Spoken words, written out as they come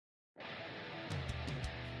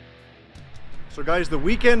So guys, the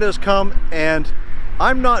weekend has come and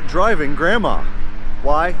I'm not driving Grandma.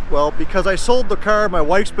 Why? Well, because I sold the car my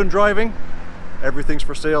wife's been driving. Everything's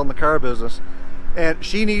for sale in the car business. And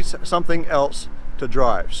she needs something else to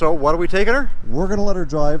drive. So what are we taking her? We're gonna let her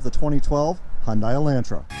drive the 2012 Hyundai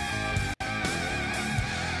Elantra.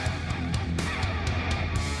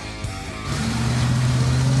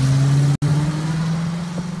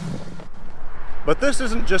 But this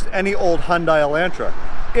isn't just any old Hyundai Elantra.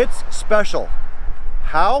 It's special.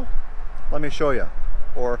 How? Let me show you,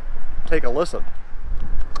 or take a listen.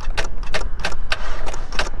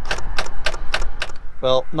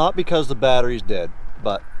 Well, not because the battery's dead,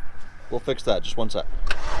 but we'll fix that, just one sec.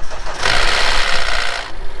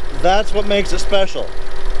 That's what makes it special.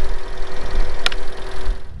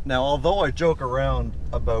 Now, although I joke around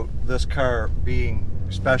about this car being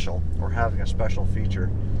special, or having a special feature,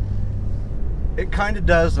 it kind of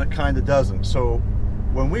does and it kind of doesn't. So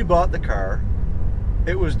when we bought the car,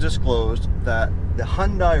 it was disclosed that the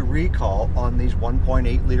Hyundai recall on these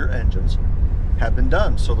 1.8 liter engines had been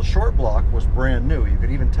done. So the short block was brand new. You could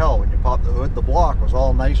even tell when you popped the hood, the block was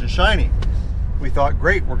all nice and shiny. We thought,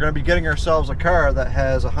 great, we're going to be getting ourselves a car that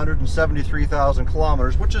has 173,000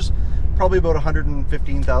 kilometers, which is probably about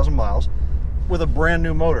 115,000 miles, with a brand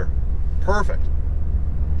new motor. Perfect.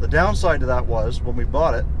 The downside to that was, when we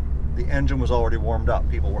bought it, the engine was already warmed up.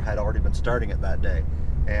 People had already been starting it that day,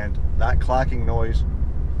 and that clacking noise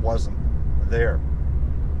wasn't there.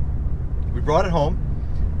 We brought it home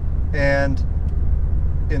and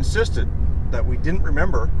insisted that we didn't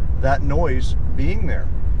remember that noise being there.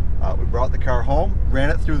 We brought the car home, ran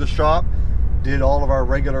it through the shop, did all of our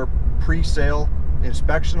regular pre-sale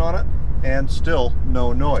inspection on it, and still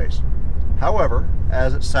no noise. However,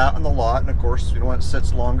 as it sat on the lot, and of course, you know, when it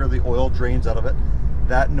sits longer, the oil drains out of it,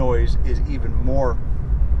 that noise is even more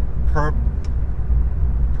predominant.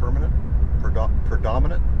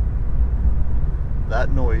 That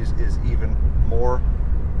noise is even more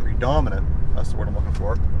predominant, that's the word I'm looking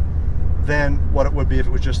for, than what it would be if it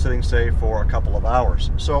was just sitting, say, for a couple of hours.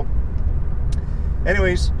 So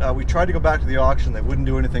anyways, we tried to go back to the auction. They wouldn't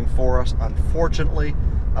do anything for us, unfortunately,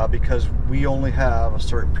 because we only have a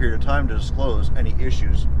certain period of time to disclose any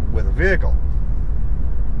issues with a vehicle.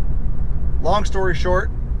 Long story short,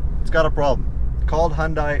 it's got a problem. Called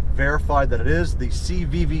Hyundai, verified that it is the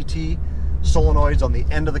CVVT solenoids on the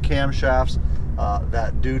end of the camshafts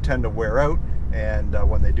that do tend to wear out, and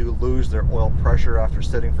when they do lose their oil pressure after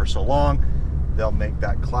sitting for so long, they'll make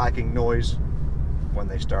that clacking noise when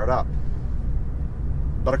they start up.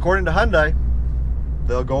 But according to Hyundai,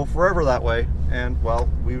 they'll go forever that way, and well,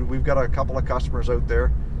 we've got a couple of customers out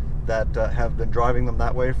there that have been driving them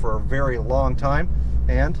that way for a very long time,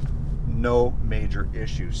 and no major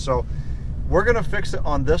issues. So we're gonna fix it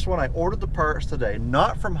on this one. I ordered the parts today,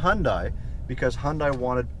 not from Hyundai, because Hyundai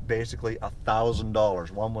wanted basically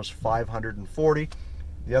 $1,000. One was $540,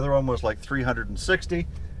 the other one was like $360,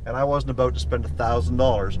 and I wasn't about to spend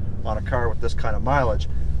 $1,000 on a car with this kind of mileage.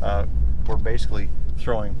 We're basically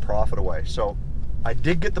throwing profit away. So I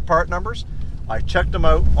did get the part numbers. I checked them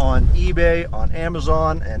out on eBay, on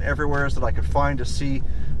Amazon, and everywhere that I could find to see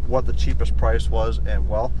what the cheapest price was, and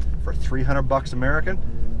well, for 300 bucks American,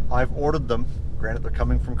 I've ordered them. Granted, they're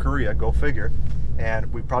coming from Currier, go figure,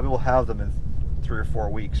 and we probably will have them in 3 or 4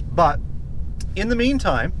 weeks. But in the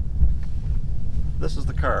meantime, this is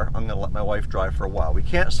the car I'm gonna let my wife drive for a while. We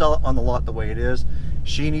can't sell it on the lot the way it is.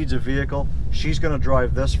 She needs a vehicle. She's gonna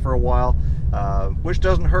drive this for a while, which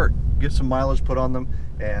doesn't hurt. Get some mileage put on them,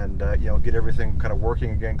 and you know, get everything kind of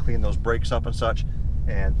working again, clean those brakes up and such,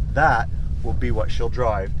 and that will be what she'll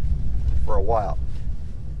drive for a while.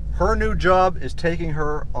 Her new job is taking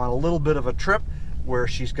her on a little bit of a trip where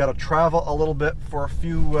she's got to travel a little bit for a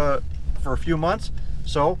few months.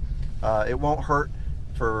 So it won't hurt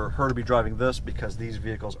for her to be driving this, because these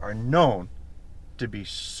vehicles are known to be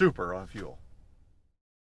super on fuel.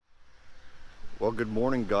 Well, good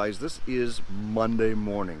morning, guys. This is Monday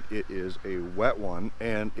morning. It is a wet one,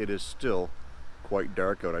 and it is still quite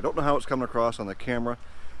dark out. I don't know how it's coming across on the camera,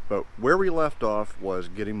 but where we left off was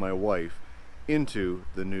getting my wife into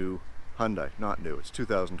the new Hyundai. Not new, it's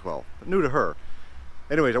 2012, but new to her.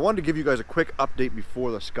 Anyways, I wanted to give you guys a quick update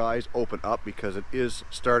before the skies open up, because it is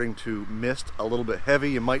starting to mist a little bit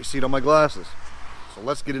heavy. You might see it on my glasses. So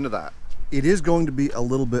let's get into that. It is going to be a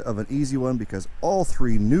little bit of an easy one, because all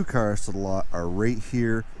 3 new cars to the lot are right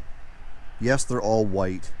here. Yes, they're all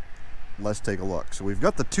white. Let's take a look. So we've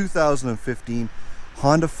got the 2015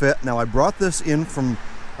 Honda Fit. Now, I brought this in from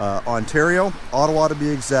Ontario, Ottawa to be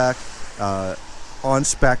exact, on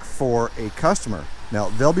spec for a customer. Now,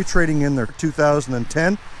 they'll be trading in their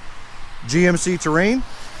 2010 GMC Terrain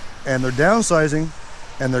and they're downsizing,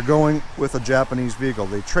 and they're going with a Japanese vehicle.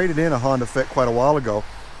 They traded in a Honda Fit quite a while ago,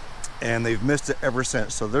 and they've missed it ever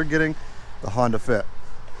since. So they're getting the Honda Fit.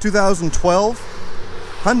 2012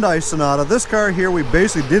 Hyundai Sonata. This car here, we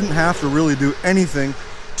basically didn't have to really do anything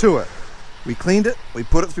to it. We cleaned it, we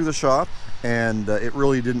put it through the shop, and it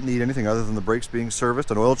really didn't need anything other than the brakes being serviced,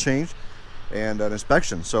 an oil change, and an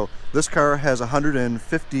inspection. So this car has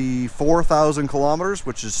 154,000 kilometers,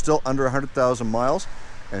 which is still under 100,000 miles,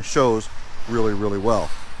 and shows really, really well.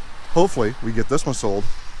 Hopefully we get this one sold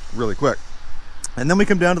really quick. And then we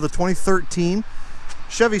come down to the 2013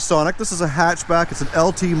 Chevy Sonic. This is a hatchback. It's an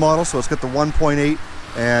LT model, so it's got the 1.8,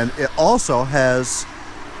 and it also has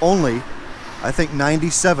only, I think,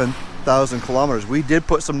 97,000 kilometers. We did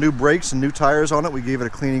put some new brakes and new tires on it. We gave it a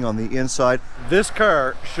cleaning on the inside. This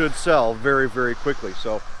car should sell very, very quickly.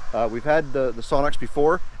 So we've had the Sonics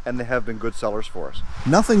before, and they have been good sellers for us.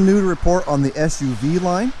 Nothing new to report on the SUV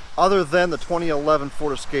line, other than the 2011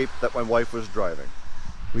 Ford Escape that my wife was driving.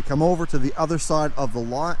 We come over to the other side of the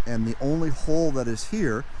lot, and the only hole that is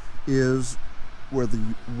here is where the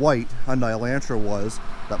white Hyundai Elantra was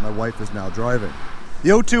that my wife is now driving.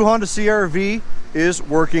 The 02 Honda CRV is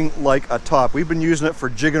working like a top. We've been using it for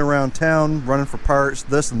jigging around town, running for parts,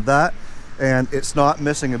 this and that, and it's not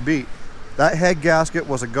missing a beat. That head gasket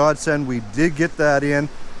was a godsend. We did get that in,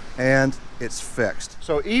 and it's fixed.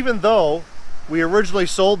 So even though we originally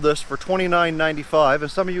sold this for $29.95,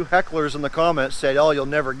 and some of you hecklers in the comments said, oh, you'll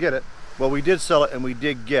never get it. Well, we did sell it, and we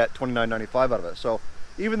did get $29.95 out of it. So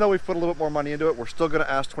even though we've put a little bit more money into it, we're still going to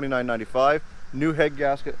ask $29.95. New head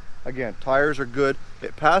gasket. Again, tires are good.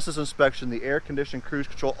 It passes inspection. The air conditioning, cruise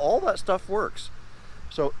control, all that stuff works.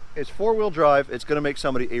 So it's four-wheel drive. It's going to make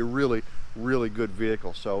somebody a really, really good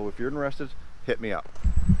vehicle. So if you're interested, hit me up.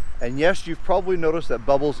 And yes, you've probably noticed that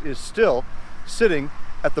Bubbles is still sitting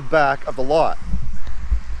at the back of the lot.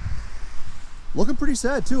 Looking pretty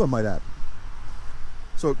sad too, I might add.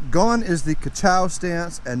 So gone is the ka-chow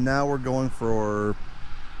stance, and now we're going for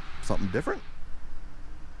something different?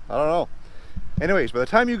 I don't know. Anyways, by the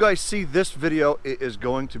time you guys see this video, it is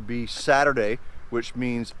going to be Saturday, which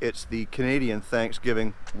means it's the Canadian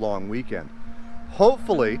Thanksgiving long weekend.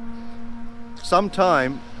 Hopefully,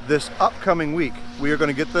 sometime this upcoming week, we are going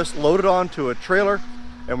to get this loaded onto a trailer,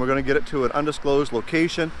 and we're going to get it to an undisclosed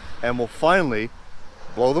location, and we'll finally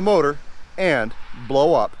blow the motor and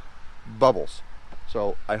blow up Bubbles.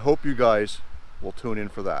 So I hope you guys will tune in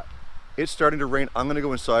for that. It's starting to rain. I'm going to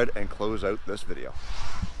go inside and close out this video.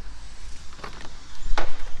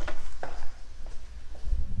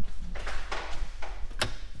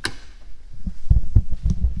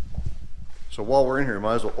 So while we're in here, we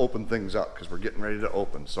might as well open things up because we're getting ready to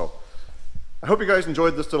open. So I hope you guys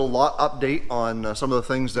enjoyed this little lot update on some of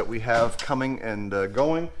the things that we have coming and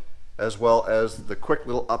going, as well as the quick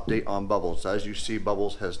little update on Bubbles. As you see,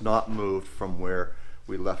 Bubbles has not moved from where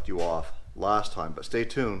we left you off last time, but stay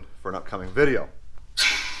tuned for an upcoming video.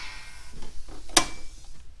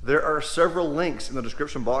 There are several links in the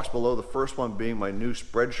description box below, the first one being my new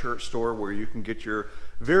Spreadshirt store, where you can get your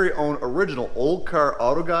very own original Old Car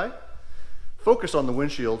Auto Guy, Focus on the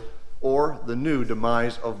Windshield, or the new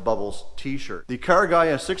Demise of Bubbles t-shirt. The Car Guy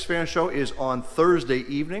and SIXFAN show is on Thursday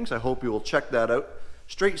evenings. I hope you will check that out.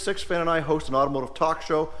 Straight SIXFAN and I host an automotive talk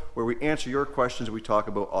show where we answer your questions and we talk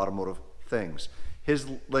about automotive things. His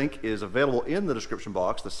link is available in the description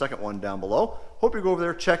box, the second one down below. Hope you go over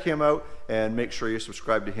there, check him out, and make sure you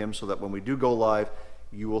subscribe to him so that when we do go live,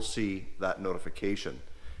 you will see that notification.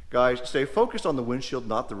 Guys, stay focused on the windshield,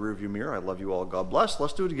 not the rearview mirror. I love you all. God bless.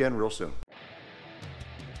 Let's do it again real soon.